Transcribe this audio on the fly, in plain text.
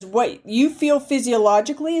what you feel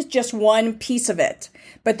physiologically is just one piece of it,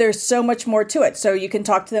 but there's so much more to it. So you can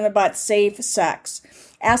talk to them about safe sex.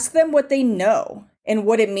 Ask them what they know and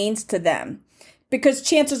what it means to them. Because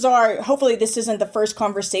chances are, hopefully this isn't the first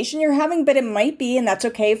conversation you're having, but it might be, and that's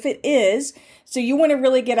okay if it is. So you want to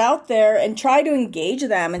really get out there and try to engage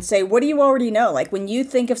them and say, what do you already know? Like when you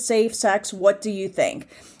think of safe sex, what do you think?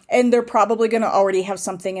 And they're probably going to already have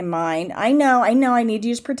something in mind. I know I need to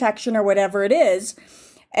use protection or whatever it is.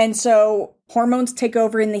 And so hormones take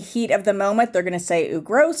over in the heat of the moment. They're going to say, ooh,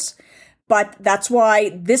 gross. But that's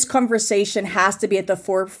why this conversation has to be at the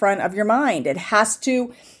forefront of your mind. It has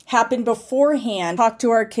to happen beforehand. Talk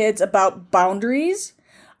to our kids about boundaries,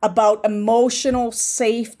 about emotional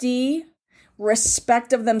safety,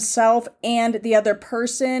 respect of themselves and the other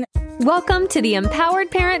person. Welcome to the Empowered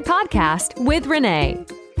Parent Podcast with Renee.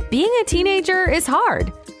 Being a teenager is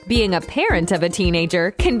hard. Being a parent of a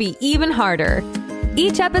teenager can be even harder.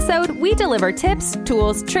 Each episode, we deliver tips,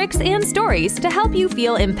 tools, tricks, and stories to help you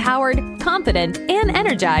feel empowered, confident, and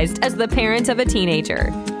energized as the parent of a teenager.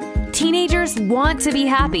 Teenagers want to be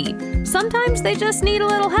happy. Sometimes they just need a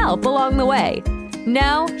little help along the way.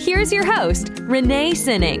 Now, here's your host, Renee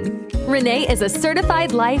Sinning. Renee is a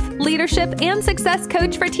certified life, leadership, and success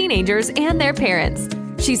coach for teenagers and their parents.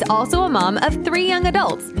 She's also a mom of 3 young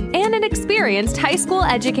adults and an experienced high school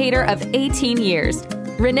educator of 18 years.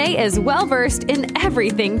 Renee is well-versed in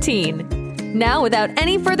everything teen. Now, without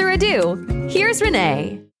any further ado, here's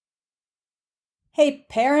Renee. Hey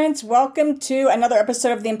parents, welcome to another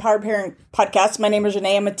episode of the Empowered Parent Podcast. My name is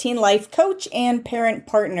Renee. I'm a teen life coach and parent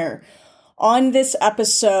partner. On this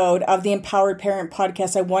episode of the Empowered Parent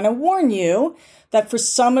Podcast, I want to warn you that for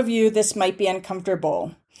some of you, this might be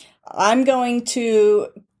uncomfortable. I'm going to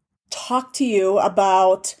talk to you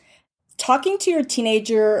about talking to your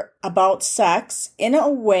teenager about sex in a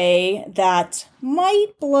way that might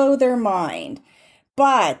blow their mind,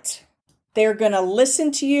 but they're going to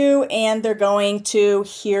listen to you and they're going to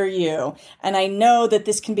hear you. And I know that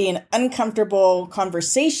this can be an uncomfortable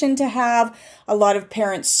conversation to have. A lot of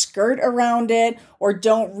parents skirt around it or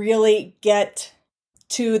don't really get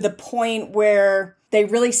to the point where they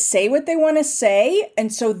really say what they want to say.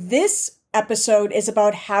 And so this episode is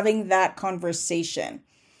about having that conversation.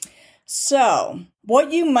 So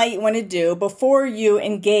what you might want to do before you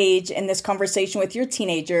engage in this conversation with your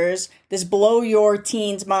teenagers, this blow your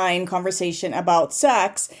teen's mind conversation about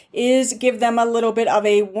sex, is give them a little bit of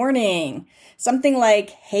a warning. Something like,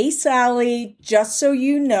 hey, Sally, just so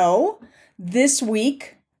you know, this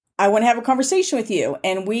week I want to have a conversation with you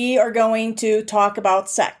and we are going to talk about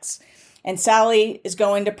sex. And Sally is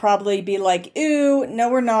going to probably be like, ooh, no,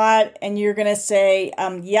 we're not. And you're going to say,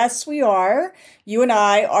 yes, we are. You and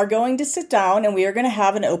I are going to sit down and we are going to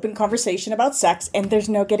have an open conversation about sex. And there's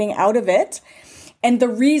no getting out of it. And the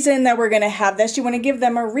reason that we're going to have this, you want to give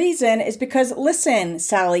them a reason, is because, listen,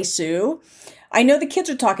 Sally Sue, I know the kids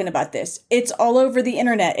are talking about this. It's all over the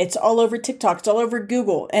internet. It's all over TikTok. It's all over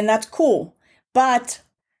Google. And that's cool. But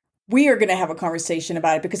we are going to have a conversation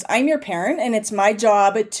about it because I'm your parent and it's my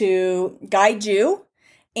job to guide you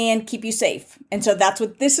and keep you safe. And so that's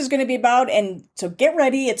what this is going to be about. And so get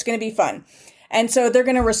ready. It's going to be fun. And so they're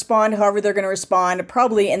going to respond however they're going to respond,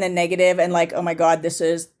 probably in the negative and like, oh my God, this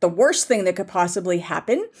is the worst thing that could possibly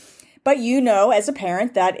happen. But you know, as a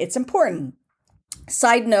parent, that it's important.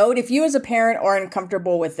 Side note, if you as a parent are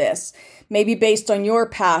uncomfortable with this, maybe based on your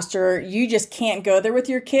past or you just can't go there with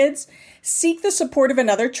your kids, seek the support of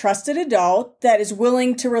another trusted adult that is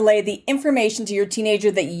willing to relay the information to your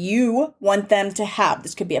teenager that you want them to have.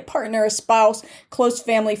 This could be a partner, a spouse, close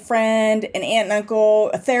family friend, an aunt and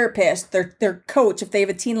uncle, a therapist, their coach, if they have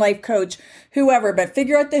a teen life coach, whoever. But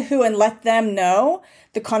figure out the who and let them know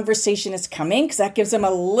the conversation is coming because that gives them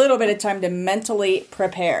a little bit of time to mentally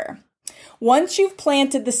prepare. Once you've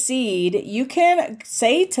planted the seed, you can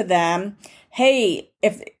say to them, hey,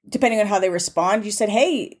 if depending on how they respond, you said,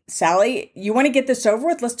 hey, Sally, you want to get this over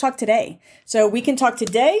with? Let's talk today. So we can talk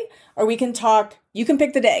today or we can talk, you can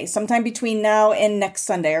pick the day, sometime between now and next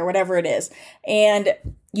Sunday or whatever it is. And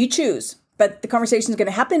you choose, but the conversation is going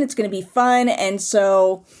to happen. It's going to be fun. And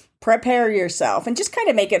so prepare yourself and just kind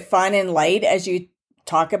of make it fun and light as you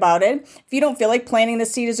talk about it. If you don't feel like planting the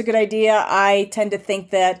seed is a good idea, I tend to think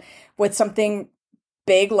that with something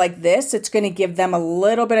big like this, it's going to give them a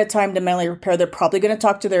little bit of time to mentally prepare. They're probably going to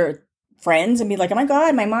talk to their friends and be like, oh my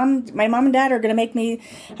God, my mom and dad are going to make me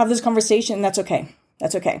have this conversation. And that's okay.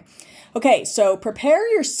 That's okay. Okay. So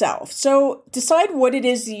prepare yourself. So decide what it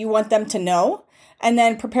is that you want them to know and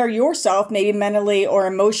then prepare yourself maybe mentally or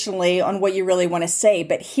emotionally on what you really want to say.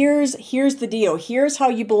 But here's the deal. Here's how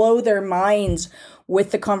you blow their minds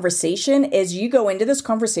with the conversation is you go into this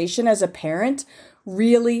conversation as a parent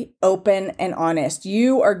really open and honest.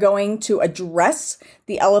 You are going to address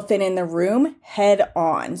the elephant in the room head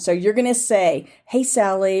on. So you're going to say, hey,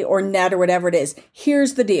 Sally or Ned or whatever it is,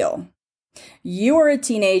 here's the deal. You are a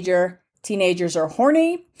teenager. Teenagers are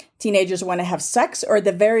horny. Teenagers want to have sex, or at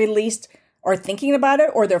the very least are thinking about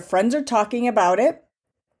it, or their friends are talking about it.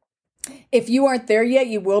 If you aren't there yet,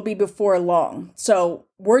 you will be before long. So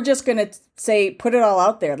we're just going to say, put it all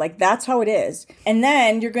out there. Like, that's how it is. And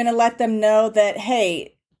then you're going to let them know that,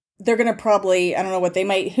 hey, they're going to probably, I don't know what they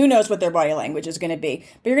might, who knows what their body language is going to be.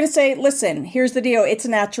 But you're going to say, listen, here's the deal. It's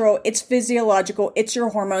natural. It's physiological. It's your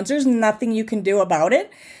hormones. There's nothing you can do about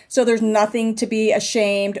it. So there's nothing to be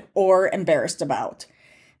ashamed or embarrassed about.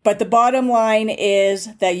 But the bottom line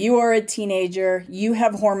is that you are a teenager. You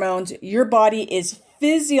have hormones. Your body is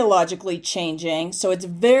physiologically changing. So it's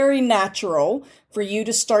very natural for you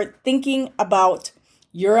to start thinking about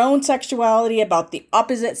your own sexuality, about the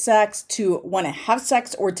opposite sex, to want to have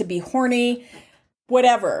sex or to be horny,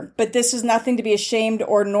 whatever. But this is nothing to be ashamed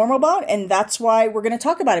or normal about. And that's why we're going to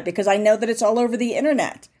talk about it, because I know that it's all over the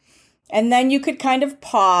internet. And then you could kind of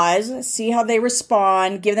pause, see how they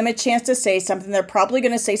respond, give them a chance to say something. They're probably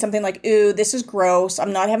going to say something like, ooh, this is gross.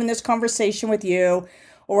 I'm not having this conversation with you,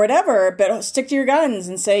 or whatever. But stick to your guns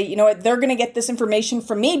and say, you know what, they're going to get this information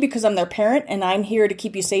from me because I'm their parent and I'm here to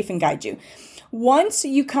keep you safe and guide you. Once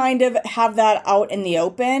you kind of have that out in the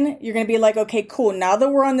open, you're going to be like, okay, cool. Now that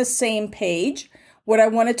we're on the same page, what I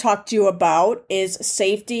want to talk to you about is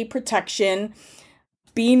safety, protection,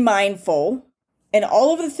 being mindful, and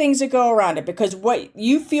all of the things that go around it, because what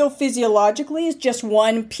you feel physiologically is just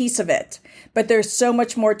one piece of it, but there's so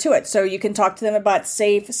much more to it. So you can talk to them about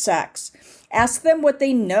safe sex. Ask them what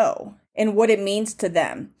they know and what it means to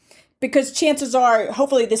them, because chances are,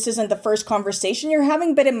 hopefully this isn't the first conversation you're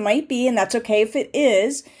having, but it might be, and that's okay if it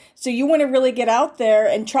is. So you want to really get out there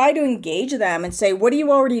and try to engage them and say, what do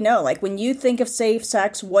you already know? Like, when you think of safe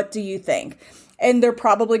sex, what do you think? And they're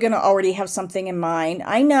probably going to already have something in mind.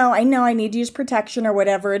 I know I need to use protection or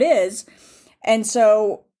whatever it is. And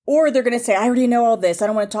so, or they're going to say, I already know all this. I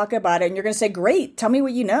don't want to talk about it. And you're going to say, great, tell me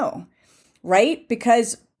what you know, right?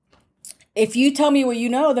 Because if you tell me what you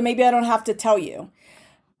know, then maybe I don't have to tell you.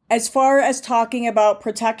 As far as talking about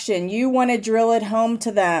protection, you want to drill it home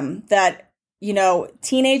to them that, you know,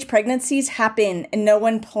 teenage pregnancies happen and no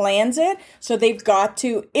one plans it. So they've got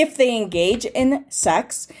to, if they engage in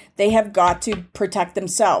sex, they have got to protect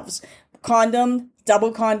themselves. Condom,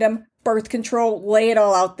 double condom, birth control, lay it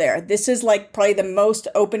all out there. This is like probably the most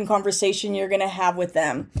open conversation you're going to have with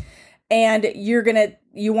them. And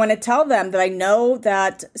you want to tell them that I know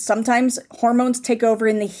that sometimes hormones take over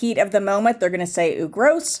in the heat of the moment. They're going to say, ooh,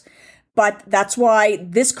 gross. But that's why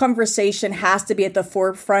this conversation has to be at the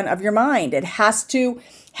forefront of your mind. It has to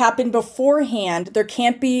happen beforehand. There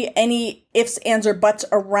can't be any ifs, ands, or buts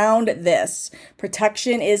around this.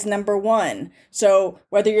 Protection is number one. So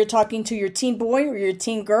whether you're talking to your teen boy or your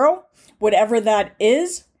teen girl, whatever that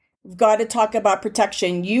is, we've got to talk about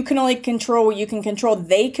protection. You can only control what you can control.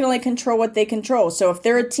 They can only control what they control. So if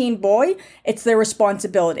they're a teen boy, it's their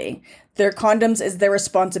responsibility. Their condoms is their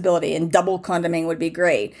responsibility, and double condoming would be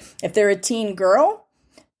great. If they're a teen girl,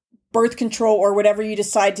 birth control or whatever you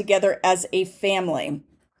decide together as a family.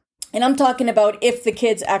 And I'm talking about if the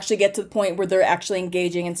kids actually get to the point where they're actually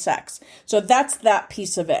engaging in sex. So that's that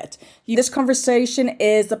piece of it. This conversation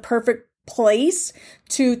is the perfect place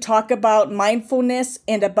to talk about mindfulness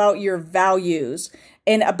and about your values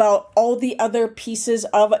and about all the other pieces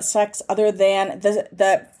of sex other than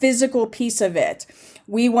the physical piece of it.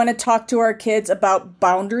 We want to talk to our kids about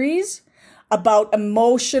boundaries, about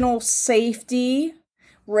emotional safety,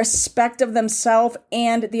 respect of themselves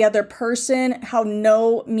and the other person, how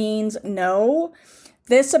no means no.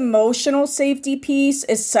 This emotional safety piece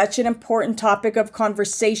is such an important topic of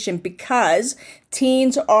conversation because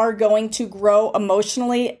teens are going to grow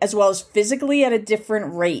emotionally as well as physically at a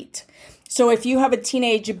different rate. So if you have a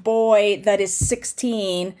teenage boy that is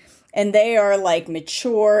 16 and they are like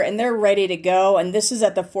mature and they're ready to go, and this is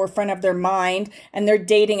at the forefront of their mind, and they're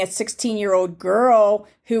dating a 16-year-old girl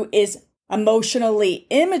who is emotionally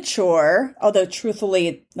immature, although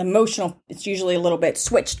truthfully, emotional, it's usually a little bit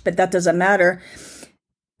switched, but that doesn't matter.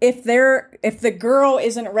 If the girl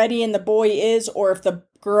isn't ready and the boy is, or if the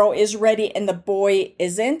girl is ready and the boy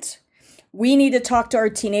isn't, we need to talk to our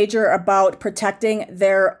teenager about protecting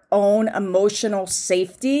their own emotional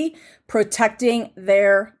safety, protecting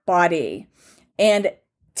their body. And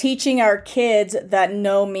teaching our kids that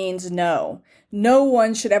no means no. No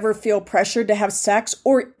one should ever feel pressured to have sex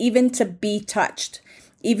or even to be touched,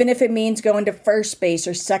 even if it means going to first base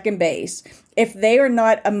or second base. If they are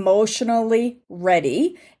not emotionally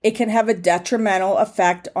ready, it can have a detrimental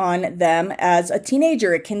effect on them as a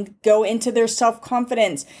teenager. It can go into their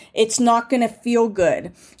self-confidence. It's not going to feel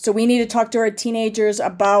good. So we need to talk to our teenagers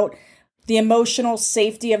about the emotional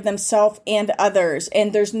safety of themselves and others.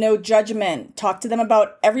 And there's no judgment. Talk to them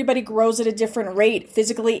about everybody grows at a different rate,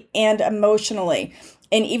 physically and emotionally.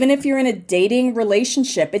 And even if you're in a dating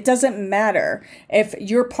relationship, it doesn't matter. If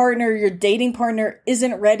your partner, your dating partner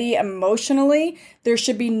isn't ready emotionally, there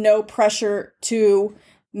should be no pressure to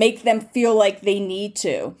make them feel like they need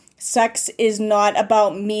to. Sex is not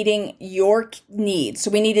about meeting your needs.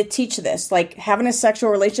 So we need to teach this. Like, having a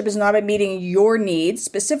sexual relationship is not about meeting your needs.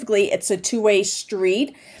 Specifically, it's a two-way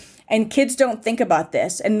street. And kids don't think about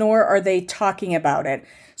this, and nor are they talking about it.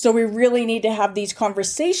 So we really need to have these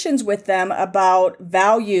conversations with them about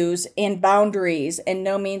values and boundaries and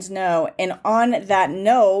no means no. And on that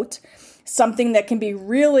note, something that can be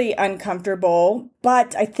really uncomfortable,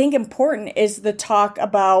 but I think important, is the talk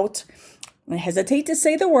about, I hesitate to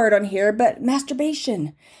say the word on here, but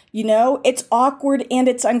masturbation. You know, it's awkward and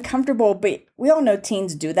it's uncomfortable, but we all know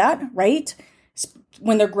teens do that, right?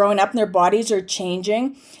 When they're growing up and their bodies are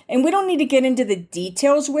changing. And we don't need to get into the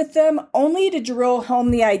details with them, only to drill home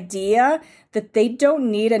the idea that they don't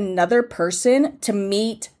need another person to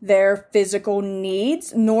meet their physical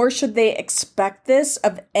needs, nor should they expect this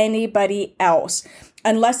of anybody else.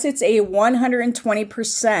 Unless it's a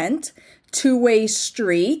 120% two-way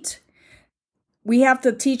street, we have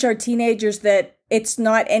to teach our teenagers that it's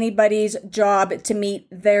not anybody's job to meet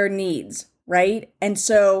their needs, right? And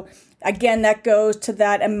so again, that goes to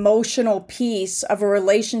that emotional piece of a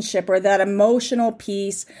relationship, or that emotional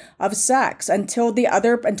piece of sex, until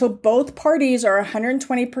both parties are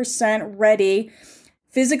 120% ready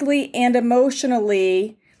physically and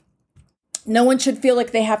emotionally. No one should feel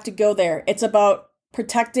like they have to go there. It's about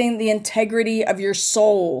protecting the integrity of your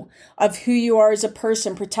soul, of who you are as a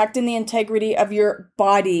person, protecting the integrity of your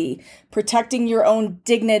body, protecting your own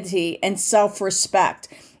dignity and self-respect.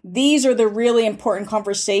 These are the really important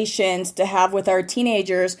conversations to have with our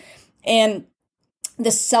teenagers. And the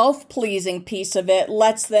self-pleasing piece of it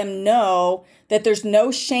lets them know that there's no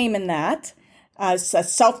shame in that.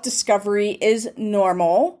 Self-discovery is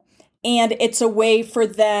normal, and it's a way for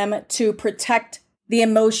them to protect the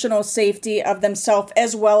emotional safety of themselves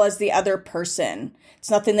as well as the other person. It's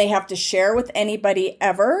nothing they have to share with anybody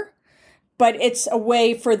ever, but it's a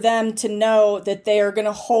way for them to know that they are going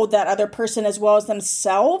to hold that other person as well as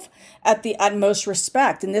themselves at the utmost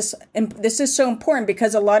respect. And this is so important,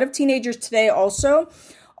 because a lot of teenagers today also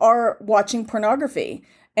are watching pornography.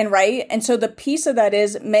 And so the piece of that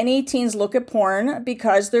is, many teens look at porn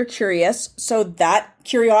because they're curious. So that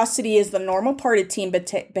curiosity is the normal part of teen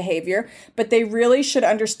behavior, but they really should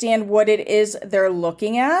understand what it is they're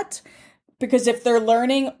looking at. Because if they're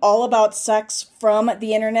learning all about sex from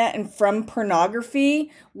the internet and from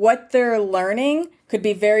pornography, what they're learning could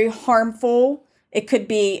be very harmful. It could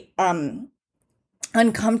be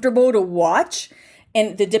uncomfortable to watch.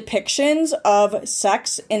 And the depictions of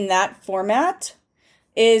sex in that format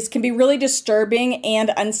can be really disturbing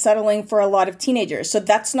and unsettling for a lot of teenagers. So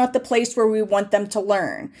that's not the place where we want them to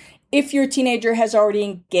learn. If your teenager has already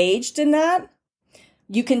engaged in that,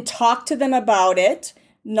 you can talk to them about it,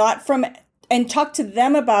 and talk to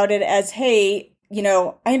them about it as, hey,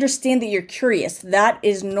 I understand that you're curious. That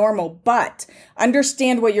is normal, but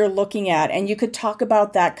understand what you're looking at. And you could talk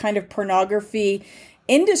about that kind of pornography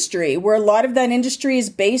industry, where a lot of that industry is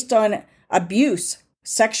based on abuse,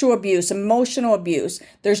 sexual abuse, emotional abuse.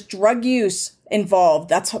 There's drug use involved.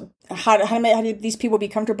 That's how do these people be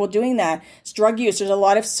comfortable doing that? It's drug use. There's a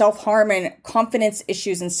lot of self-harm and confidence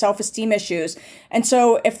issues and self-esteem issues. And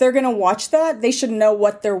so if they're going to watch that, they should know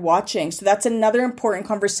what they're watching. So that's another important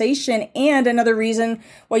conversation, and another reason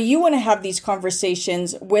why you want to have these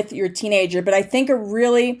conversations with your teenager. But I think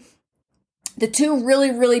the two really,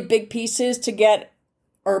 really big pieces to get,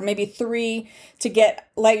 or maybe three, to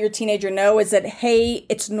let your teenager know, is that, hey,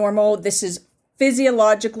 it's normal. This is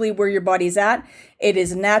physiologically where your body's at. It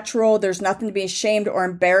is natural. There's nothing to be ashamed or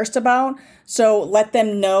embarrassed about. So let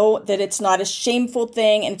them know that it's not a shameful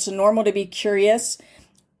thing and it's normal to be curious.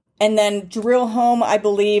 And then drill home, I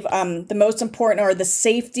believe, the most important are the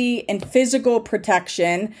safety and physical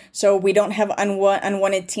protection, so we don't have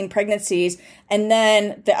unwanted teen pregnancies. And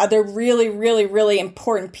then the other really, really, really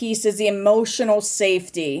important piece is the emotional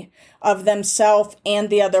safety of themselves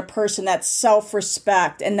and the other person, that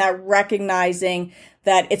self-respect and that recognizing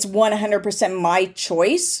that it's 100% my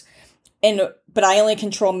choice, but I only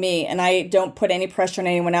control me, and I don't put any pressure on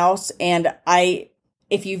anyone else. And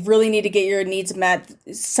if you really need to get your needs met,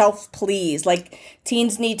 self-please. Like,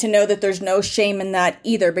 teens need to know that there's no shame in that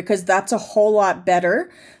either, because that's a whole lot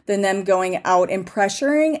better than them going out and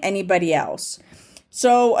pressuring anybody else.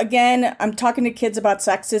 So again, I'm talking to kids about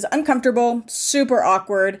sex is uncomfortable, super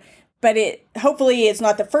awkward, but hopefully it's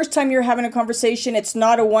not the first time you're having a conversation. It's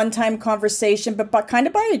not a one-time conversation, but kind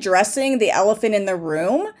of by addressing the elephant in the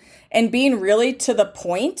room and being really to the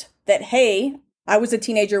point that, hey, I was a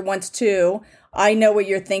teenager once too. I know what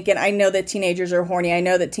you're thinking. I know that teenagers are horny. I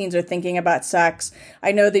know that teens are thinking about sex.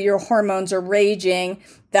 I know that your hormones are raging.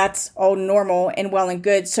 That's all normal and well and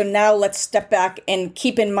good. So now let's step back and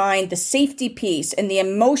keep in mind the safety piece and the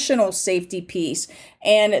emotional safety piece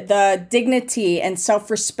and the dignity and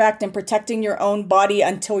self-respect and protecting your own body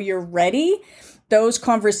until you're ready. Those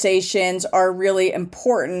conversations are really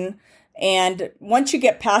important. And once you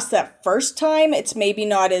get past that first time, it's maybe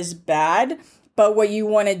not as bad. But what you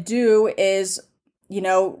want to do is,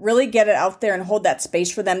 really get it out there and hold that space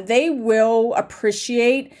for them. They will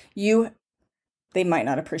appreciate you. They might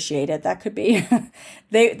not appreciate it. That could be.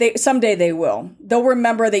 They someday they will. They'll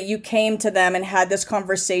remember that you came to them and had this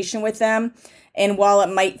conversation with them. And while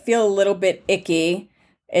it might feel a little bit icky,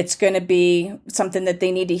 it's going to be something that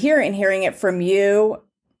they need to hear, and hearing it from you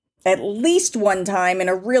at least one time in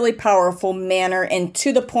a really powerful manner and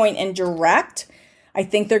to the point and direct, I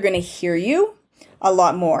think they're going to hear you a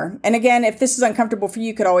lot more. And again, if this is uncomfortable for you,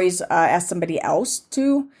 you could always ask somebody else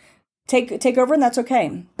to take over, and that's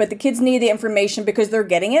okay. But the kids need the information because they're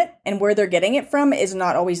getting it, and where they're getting it from is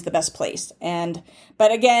not always the best place.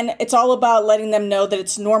 But again, it's all about letting them know that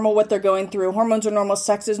it's normal what they're going through. Hormones are normal,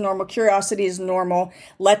 sex is normal, curiosity is normal.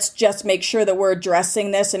 Let's just make sure that we're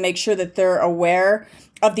addressing this and make sure that they're aware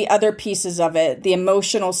of the other pieces of it, the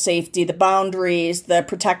emotional safety, the boundaries, the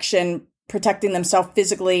protecting themselves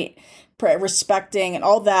physically, respecting, and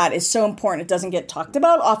all that is so important. It doesn't get talked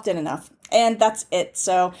about often enough. And that's it.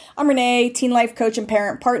 So I'm Renee, teen life coach and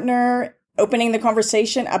parent partner, opening the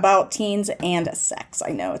conversation about teens and sex.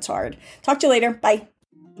 I know it's hard. Talk to you later. Bye.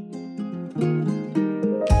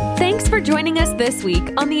 Thanks for joining us this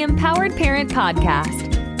week on the Empowered Parent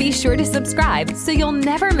Podcast. Be sure to subscribe so you'll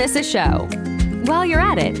never miss a show. While you're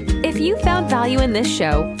at it, if you found value in this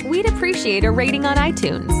show, we'd appreciate a rating on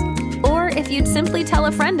iTunes. Or if you'd simply tell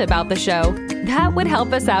a friend about the show, that would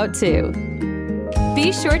help us out too.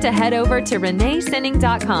 Be sure to head over to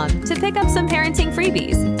reneesinning.com to pick up some parenting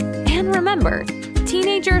freebies. And remember,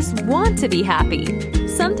 teenagers want to be happy.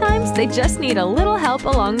 Sometimes they just need a little help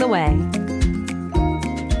along the way.